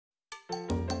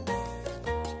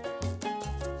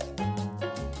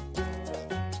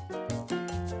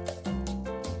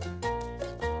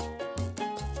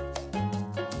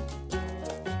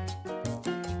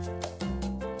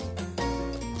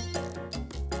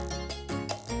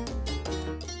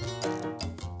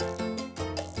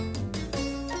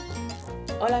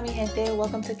Hola mi gente,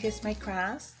 welcome to Kiss My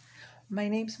Crafts. My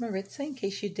name's Maritza, in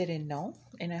case you didn't know,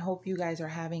 and I hope you guys are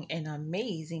having an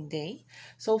amazing day.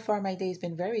 So far, my day's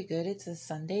been very good. It's a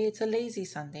Sunday. It's a lazy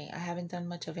Sunday. I haven't done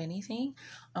much of anything,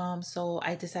 so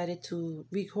I decided to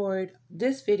record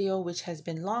this video, which has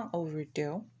been long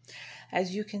overdue.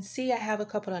 As you can see, I have a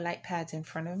couple of light pads in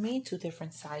front of me, two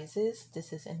different sizes.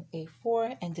 This is an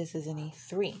A4 and this is an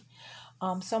A3.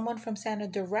 Someone from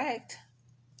SanerDirect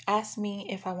asked me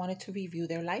if I wanted to review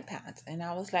their light pads, and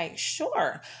I was like,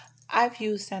 sure. I've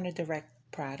used SanerDirect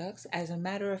products. As a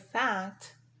matter of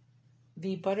fact,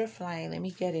 the butterfly, let me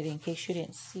get it in case you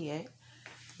didn't see it.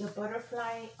 The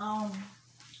butterfly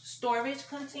storage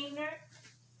container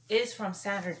is from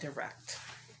SanerDirect.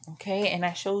 Okay, and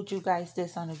I showed you guys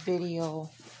this on a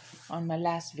video, on my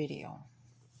last video.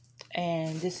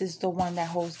 And this is the one that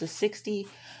holds the 60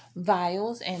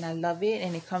 vials, and I love it,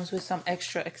 and it comes with some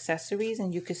extra accessories,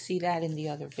 and you can see that in the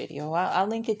other video. I'll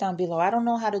link it down below. I don't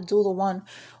know how to do the one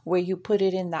where you put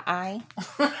it in the eye.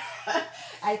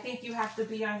 I think you have to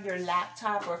be on your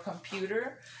laptop or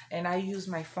computer, and I use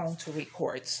my phone to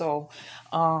record, so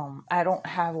I don't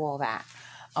have all that.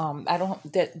 I don't,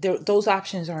 those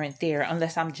options aren't there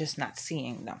unless I'm just not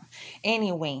seeing them.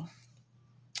 Anyway,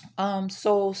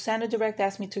 so SanerDirect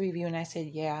asked me to review, and I said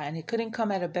yeah, and it couldn't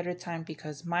come at a better time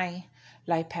because my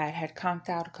light pad had conked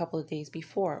out a couple of days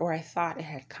before, or I thought it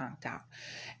had conked out.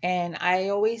 And I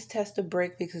always test the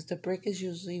brick because the brick is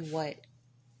usually what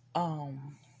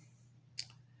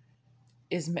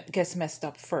gets messed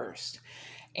up first.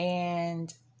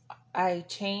 And I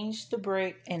changed the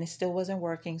brick and it still wasn't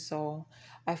working, so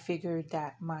I figured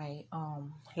that my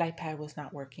light pad was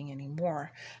not working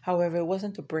anymore. However, it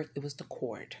wasn't the brick, it was the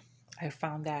cord. I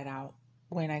found that out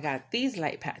when I got these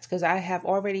light pads because I have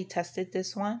already tested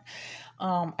this one.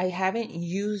 I haven't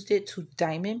used it to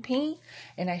diamond paint,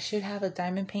 and I should have a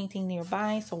diamond painting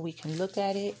nearby so we can look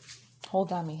at it.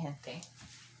 Hold on, mi gente.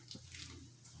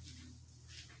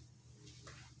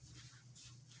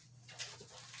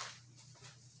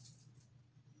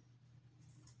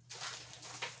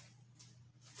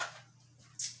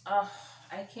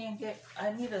 I can't get,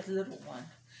 I need a little one.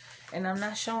 And I'm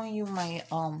not showing you my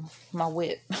my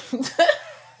whip. Nope,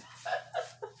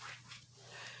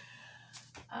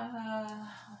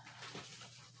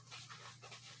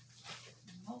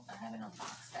 I haven't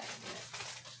unboxed that yet.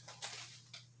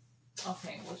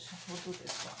 Okay, we'll do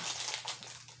this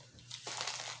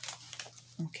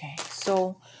one. Okay,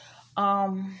 so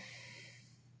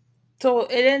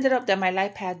it ended up that my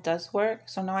light pad does work.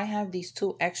 So now I have these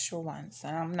two extra ones,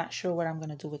 and I'm not sure what I'm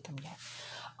gonna do with them yet.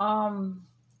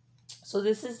 So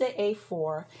this is the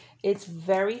A4. It's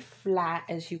very flat,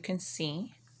 as you can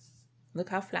see. Look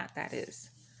how flat that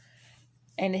is.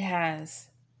 And it has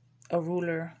a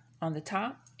ruler on the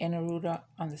top and a ruler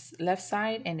on the left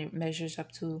side, and it measures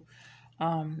up to,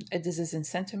 this is in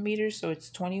centimeters, so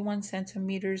it's 21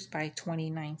 centimeters by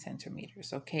 29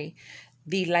 centimeters, okay?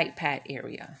 The light pad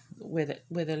area where the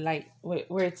light,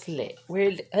 where it's lit, where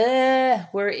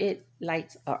it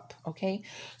lights up, okay?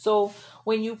 So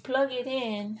when you plug it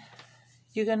in,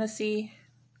 you're gonna see,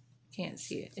 can't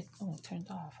see it. It turned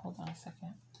off. Hold on a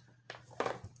second.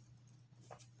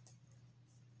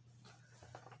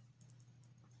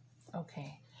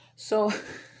 Okay, so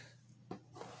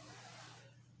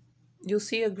you'll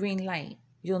see a green light.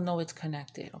 You'll know it's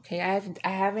connected. Okay, I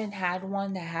haven't had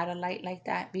one that had a light like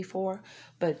that before,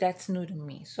 but that's new to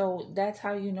me. So that's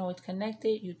how you know it's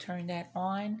connected. You turn that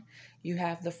on. You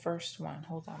have the first one.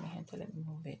 Hold on, mi gente. Let me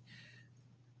move it.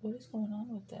 What is going on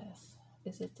with this?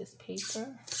 Is it this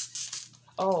paper?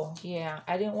 Oh, yeah.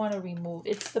 I didn't want to remove.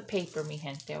 It's the paper, mi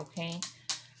gente, okay?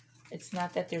 It's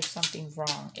not that there's something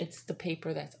wrong. It's the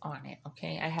paper that's on it,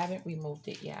 okay? I haven't removed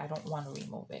it yet. I don't want to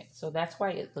remove it. So that's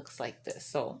why it looks like this.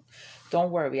 So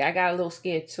don't worry. I got a little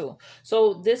scared too.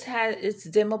 So this it's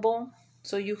dimmable.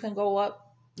 So you can go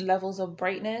up levels of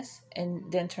brightness and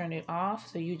then turn it off.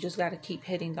 So you just got to keep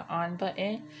hitting the on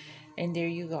button. And there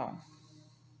you go.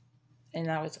 And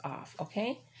now it's off,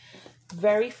 okay?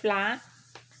 Very flat.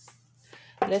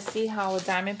 Let's see how a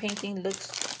diamond painting looks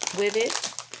with it.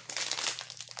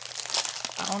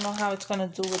 I don't know how it's gonna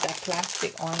do with that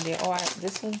plastic on there. Oh,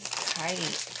 this one's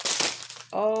tight.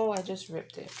 Oh, I just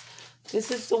ripped it. This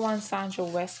is the one Sandra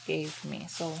West gave me.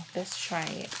 So let's try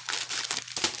it.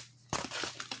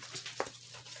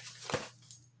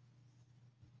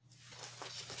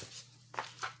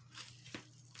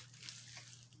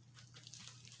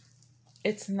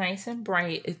 It's nice and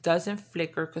bright. It doesn't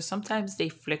flicker because sometimes they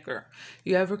flicker.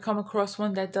 You ever come across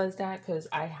one that does that? Because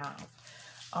I have.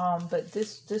 But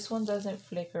this one doesn't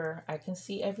flicker. I can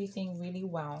see everything really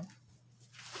well.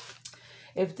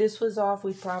 If this was off,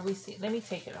 we'd probably see. Let me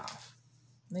take it off.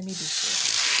 Let me be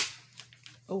sure.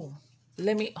 Oh,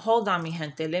 let me, hold on, mi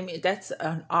gente. That's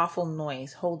an awful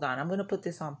noise. Hold on. I'm going to put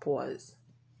this on pause.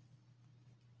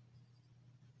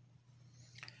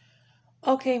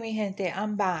 Okay, mi gente,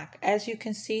 I'm back. As you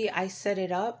can see, I set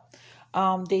it up.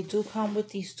 They do come with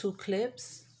these two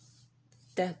clips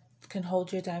that can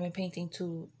hold your diamond painting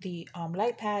to the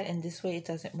light pad, and this way it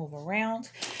doesn't move around.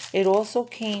 It also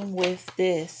came with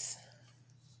this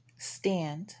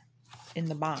stand in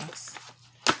the box,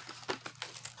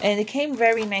 and it came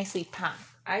very nicely packed.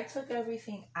 I took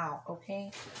everything out,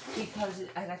 okay, because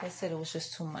like I said, it was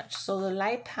just too much. So the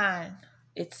light pad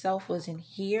itself was in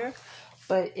here,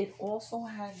 but it also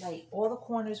had, like, all the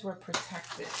corners were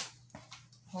protected.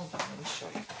 Hold on, let me show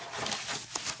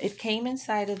you. It came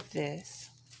inside of this.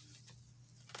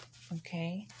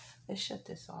 Okay, let's shut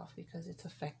this off because it's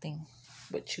affecting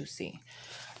what you see.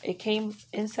 It came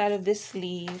inside of this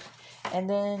sleeve, and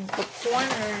then the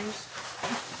corners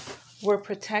were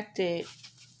protected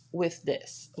with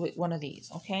with one of these.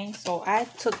 Okay, so I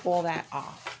took all that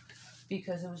off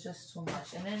because it was just too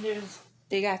much. And then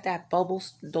they got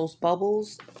those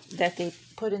bubbles that they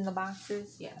put in the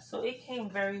boxes. Yeah, so it came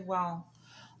very well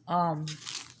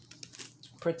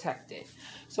protected.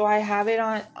 So I have it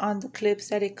on the clips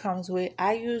that it comes with.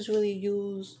 I usually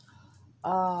use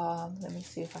let me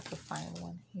see if I could find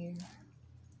one here.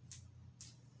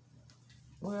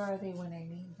 Where are they when I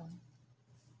need them?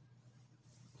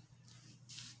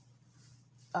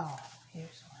 Oh,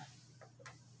 here's one.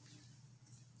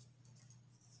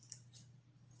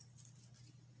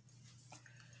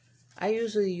 I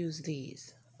usually use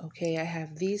these. Okay, I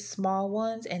have these small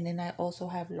ones, and then I also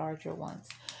have larger ones.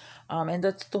 And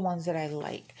that's the ones that I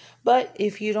like. But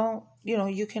if you don't,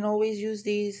 you can always use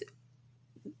these,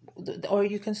 or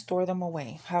you can store them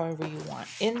away however you want.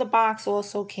 In the box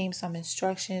also came some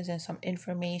instructions and some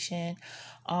information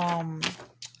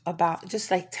about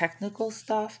just like technical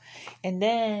stuff. And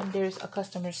then there's a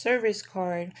customer service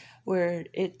card where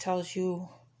it tells you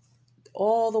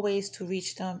all the ways to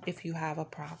reach them if you have a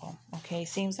problem. Okay,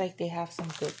 seems like they have some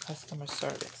good customer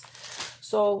service.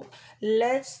 So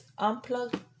let's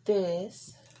unplug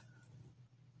this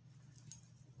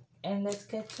and let's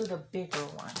get to the bigger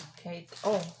one. Okay,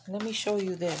 oh, let me show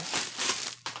you this.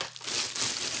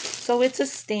 So it's a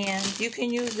stand. You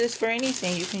can use this for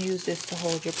anything. You can use this to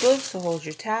hold your books, to hold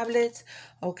your tablets.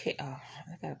 Okay, oh,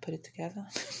 I gotta put it together.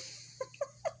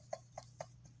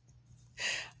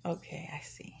 Okay, I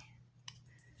see.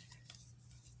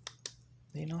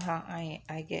 You know how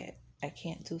I get. I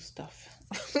can't do stuff.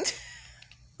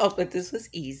 Oh, but this was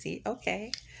easy.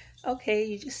 Okay. Okay,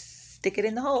 you just stick it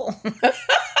in the hole.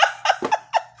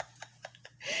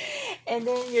 And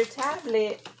then your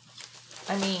tablet,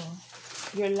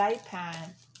 your light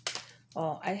pad.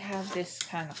 Oh, I have this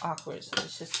kind of awkward, so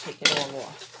let's just take it all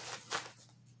off.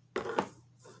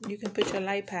 You can put your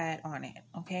light pad on it,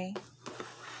 okay?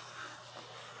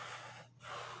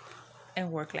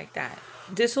 And work like that.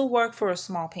 This will work for a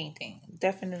small painting.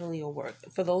 Definitely will work.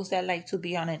 For those that like to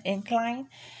be on an incline.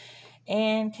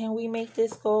 And can we make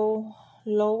this go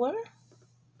lower?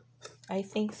 I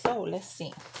think so. Let's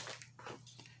see.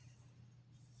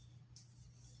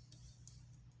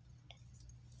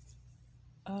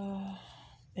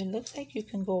 It looks like you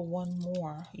can go one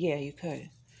more. Yeah, you could.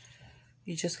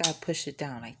 You just gotta push it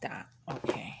down like that.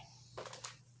 Okay.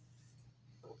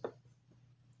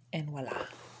 And voila.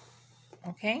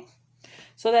 Okay.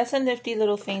 So that's a nifty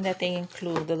little thing that they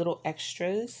include, the little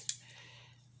extras.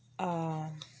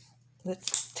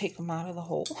 Let's take them out of the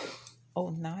hole. Oh,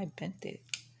 now I bent it.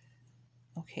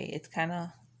 Okay, it's kind of,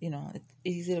 it's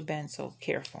easy to bend, so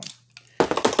careful.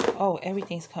 Oh,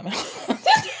 everything's coming.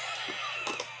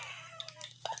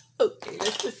 Okay,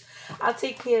 I'll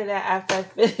take care of that after I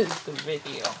finish the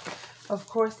video. Of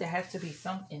course, there has to be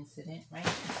some incident, right?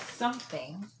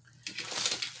 Something.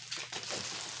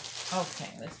 Okay,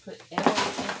 let's put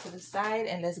everything to the side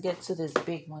and let's get to this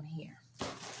big one here.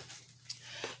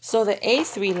 So the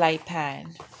A3 light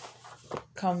pad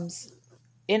comes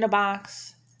in a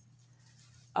box.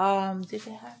 Did it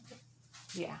have it?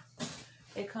 Yeah.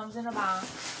 It comes in a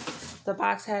box. The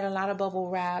box had a lot of bubble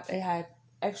wrap. It had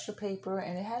extra paper,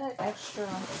 and it had an extra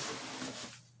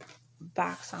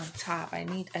box on top. I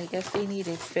guess they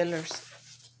needed fillers.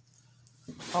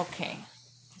 Okay.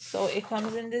 So it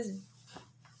comes in this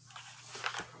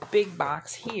big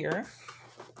box here.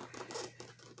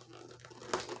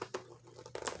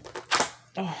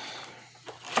 Oh.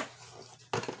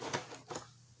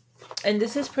 And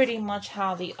this is pretty much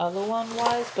how the other one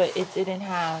was, but it didn't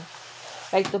have,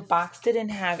 like, the box didn't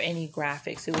have any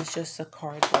graphics. It was just a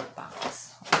cardboard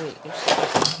box. Wait, there's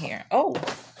stuff in here. Oh.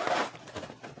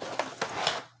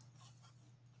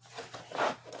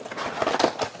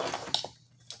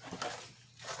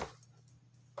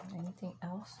 Anything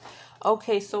else?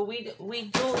 Okay, so we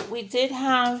did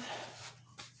have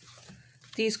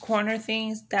these corner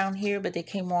things down here, but they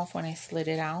came off when I slid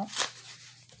it out.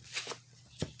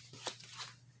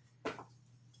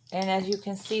 And as you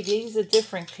can see, these are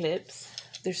different clips.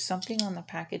 There's something on the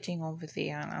packaging over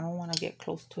there, and I don't want to get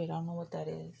close to it. I don't know what that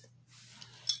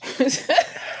is.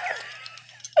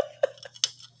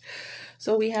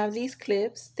 So we have these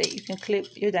clips that you can clip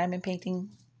your diamond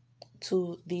painting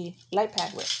to the light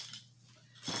pad with.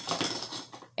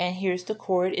 And here's the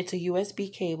cord. It's a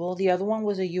USB cable. The other one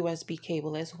was a USB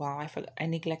cable as well. I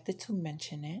neglected to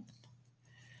mention it.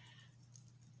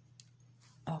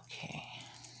 Okay.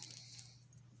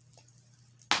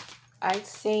 I'd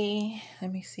say,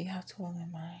 let me see, how tall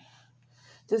am I?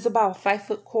 This is about a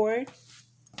 5-foot cord.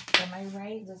 Am I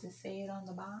right? Does it say it on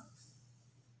the box?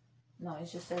 No, it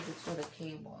just says it's with a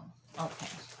cable. Okay.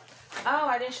 Oh,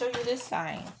 I didn't show you this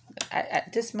side.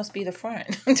 This must be the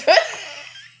front.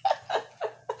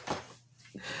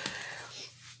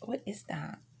 What is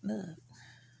that? Look.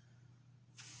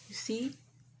 You see?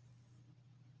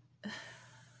 Is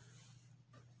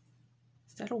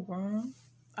that a worm?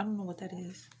 I don't know what that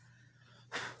is.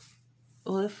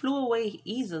 Well, it flew away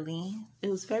easily. It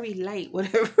was very light,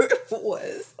 whatever it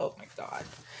was. Oh my God.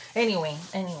 Anyway.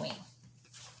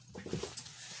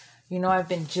 You know, I've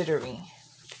been jittery.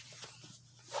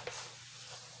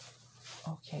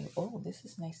 Okay. Oh, this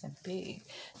is nice and big.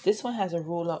 This one has a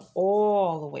roll up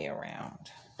all the way around.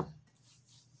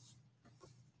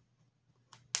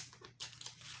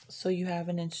 So you have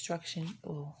an instruction.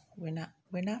 Oh, we're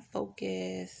not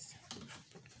focused.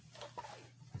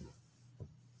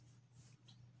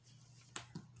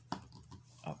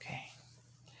 Okay.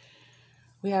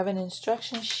 We have an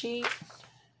instruction sheet,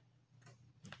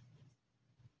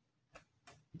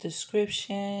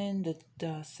 description,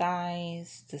 the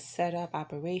size, the setup,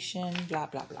 operation, blah,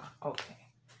 blah, blah. Okay.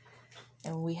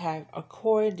 And we have a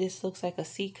cord. This looks like a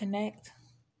C-Connect.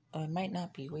 Oh, it might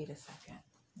not be. Wait a second.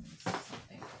 Let me see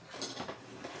something.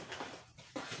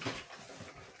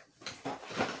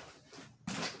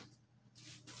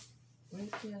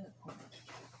 Where's the other cord?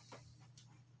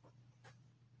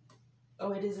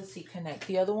 Oh, it is a C-Connect.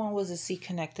 The other one was a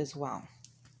C-Connect as well.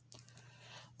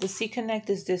 The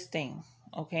C-Connect is this thing,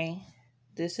 okay?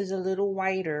 This is a little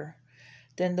wider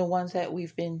than the ones that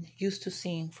we've been used to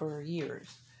seeing for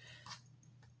years.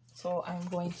 So I'm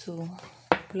going to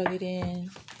plug it in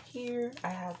here. I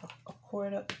have a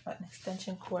cord up, an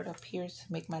extension cord up here to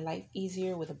make my life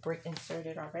easier with a brick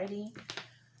inserted already.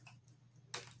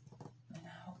 And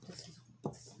I hope this is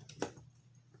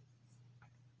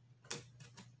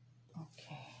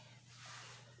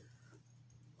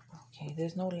okay,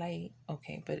 there's no light.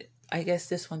 Okay, but I guess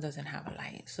this one doesn't have a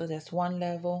light. So that's one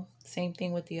level. Same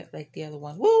thing with the other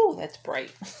one. Woo, that's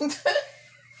bright.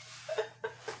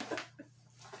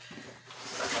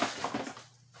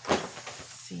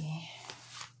 See.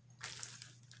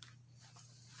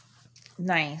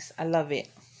 Nice. I love it.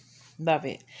 Love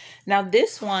it. Now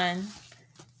this one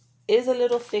is a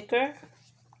little thicker.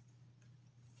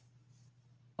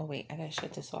 Oh wait, I gotta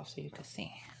shut this off so you can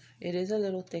see. It is a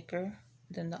little thicker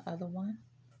than the other one,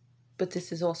 but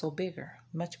this is also bigger,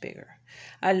 much bigger.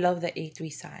 I love the A3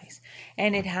 size,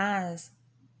 and it has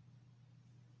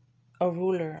a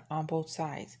ruler on both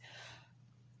sides.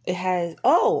 It has,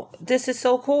 oh, this is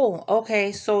so cool.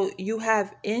 Okay, so you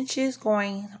have inches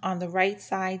going on the right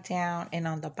side down and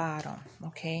on the bottom.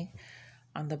 Okay,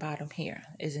 on the bottom here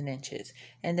is in inches,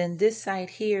 and then this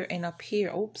side here and up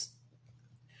here, oops,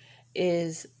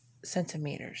 is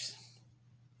centimeters.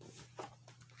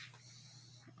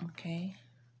 Okay.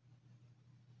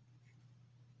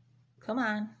 Come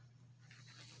on.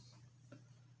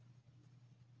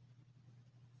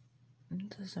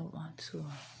 It doesn't want to.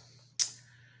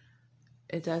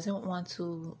 It doesn't want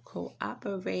to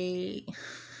cooperate.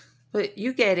 But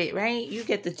you get it, right? You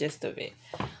get the gist of it.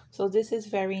 So this is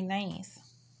very nice.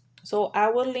 So I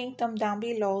will link them down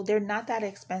below. They're not that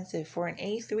expensive. For an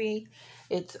A3,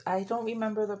 I don't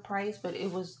remember the price, but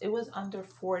it was under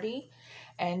 40.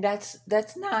 And that's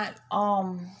not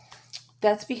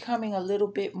that's becoming a little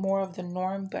bit more of the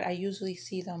norm, but I usually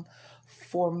see them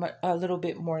for a little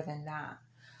bit more than that.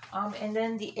 And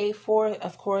then the A4,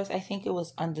 of course, I think it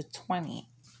was under 20.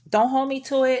 Don't hold me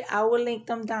to it. I will link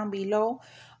them down below.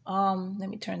 Let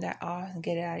me turn that off and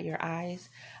get it out of your eyes.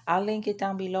 I'll link it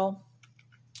down below.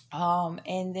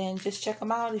 And then just check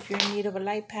them out. If you're in need of a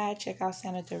light pad, check out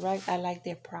SanerDirect. I like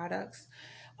their products.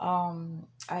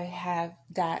 I have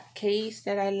that case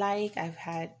that I like. I've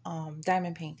had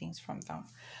diamond paintings from them.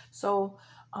 So,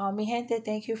 mi gente,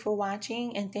 thank you for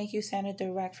watching, and thank you,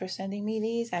 SanerDirect, for sending me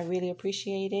these. I really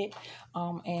appreciate it.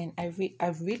 And I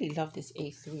really love this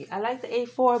A3. I like the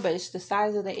A4, but it's the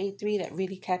size of the A3 that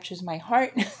really captures my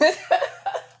heart.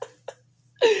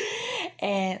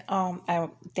 And I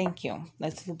thank you.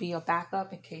 This will be a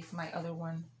backup in case my other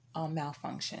one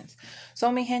malfunctions.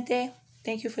 So, mi gente,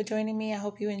 thank you for joining me. I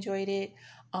hope you enjoyed it.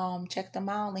 Check them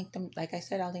out. Link them, like I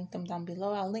said, I'll link them down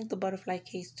below. I'll link the butterfly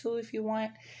case too if you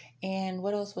want. And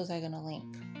what else was I gonna link?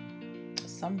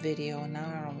 Some video. Now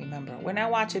I don't remember. When I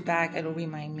watch it back, it'll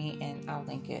remind me and I'll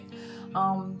link it.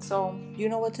 So you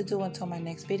know what to do until my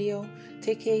next video.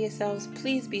 Take care of yourselves.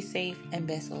 Please be safe and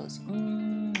besos.